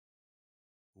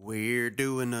We're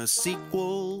doing a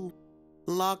sequel,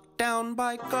 locked down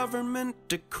by government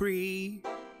decree.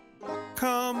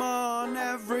 Come on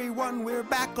everyone, we're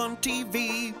back on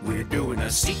TV. We're doing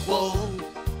a sequel,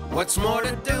 what's more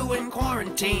to do in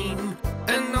quarantine?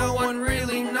 And no one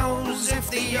really knows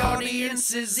if the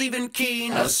audience is even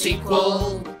keen. A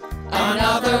sequel,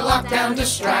 another lockdown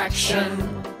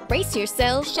distraction. Brace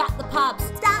yourselves. Shut the pubs.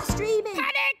 Start streaming.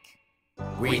 Panic!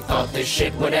 We thought this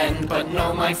shit would end, but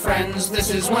no, my friends, this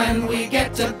is when we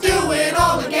get to do it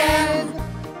all again.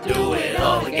 Do it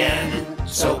all again.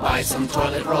 So buy some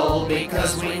toilet roll,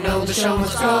 because we know the show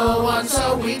must go on,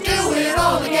 so we do it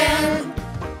all again.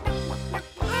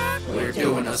 We're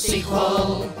doing a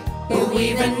sequel. Who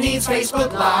even needs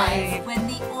Facebook Live? When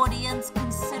the audience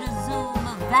consider Zoom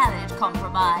a valid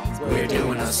compromise. We're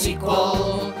doing a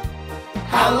sequel.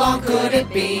 How long could it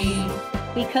be?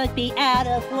 We could be out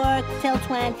of work till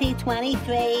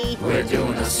 2023. We're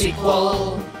doing a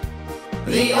sequel.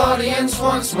 The audience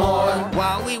wants more.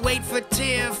 While we wait for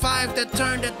tier 5 to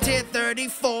turn to tier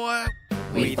 34.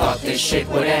 We thought this shit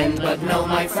would end, but no,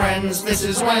 my friends, this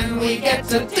is when we get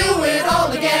to do it all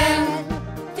again.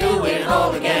 Do it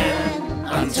all again.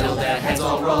 Until their heads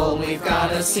all roll, we've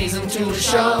got a season 2 to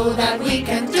show that we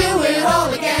can do it all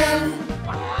again.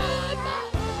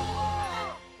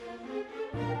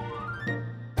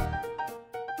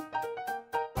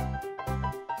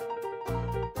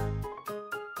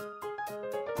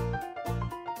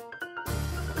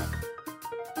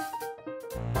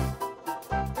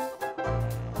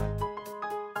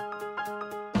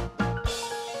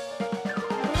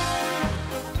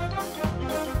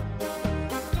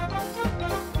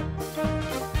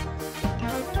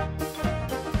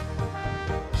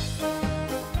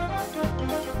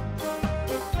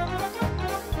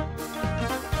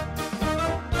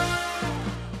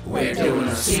 We're doing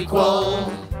a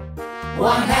sequel,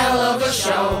 one hell of a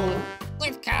show.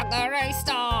 With cabaret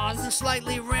stars and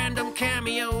slightly random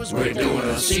cameos. We're doing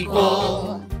a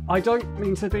sequel. I don't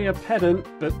mean to be a pedant,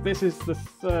 but this is the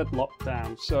 3rd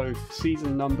lockdown, so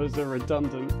season numbers are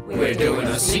redundant. We're doing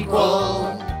a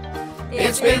sequel.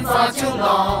 It's been far too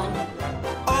long.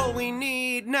 All we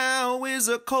need now is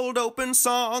a cold open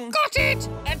song. Got it!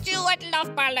 A duet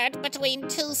love ballad between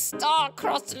 2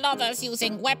 star-crossed lovers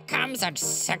using webcams and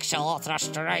sexual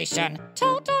frustration.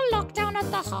 Total lockdown at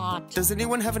the heart. Does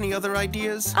anyone have any other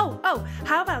ideas? Oh,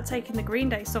 how about taking the Green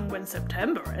Day song When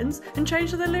September Ends and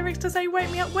change the lyrics to say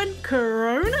Wake Me Up When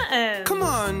Corona Ends? Come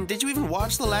on, did you even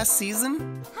watch the last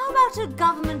season? How about a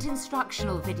government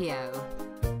instructional video?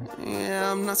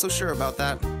 Yeah, I'm not so sure about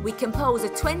that. We compose a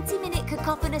 20-minute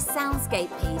cacophonous soundscape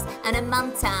piece and a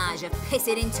montage of Piss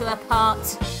It Into a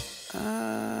Pot.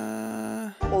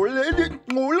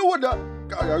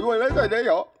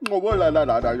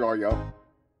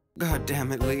 God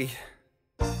damn it, Lee.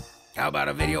 How about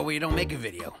a video where you don't make a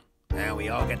video? Now we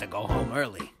all get to go home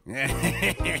early.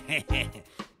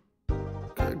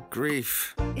 Good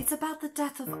grief. It's about the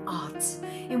death of art.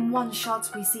 In one shot,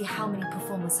 we see how many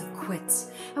performers have quit,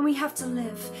 and we have to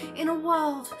live in a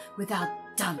world without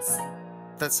dancing.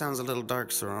 That sounds a little dark,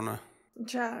 Sirona.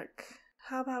 Jack,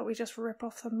 how about we just rip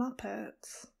off the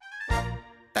Muppets?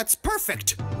 That's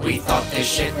perfect! We thought this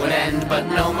shit would end, but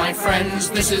no, my friends,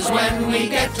 this is when we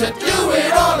get to do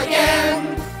it all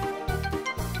again.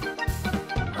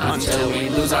 Until we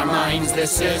lose our minds,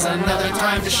 this is another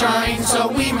time to shine, so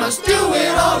we must do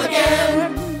it all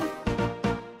again.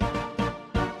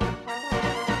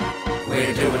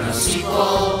 We're doing a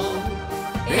sequel.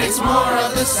 It's more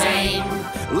of the same.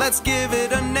 Let's give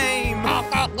it a name. How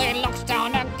about we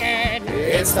lockdown again?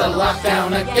 It's the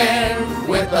lockdown again,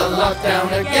 with the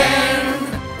lockdown again.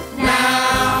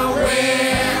 Now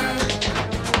we're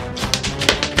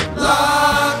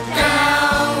locked.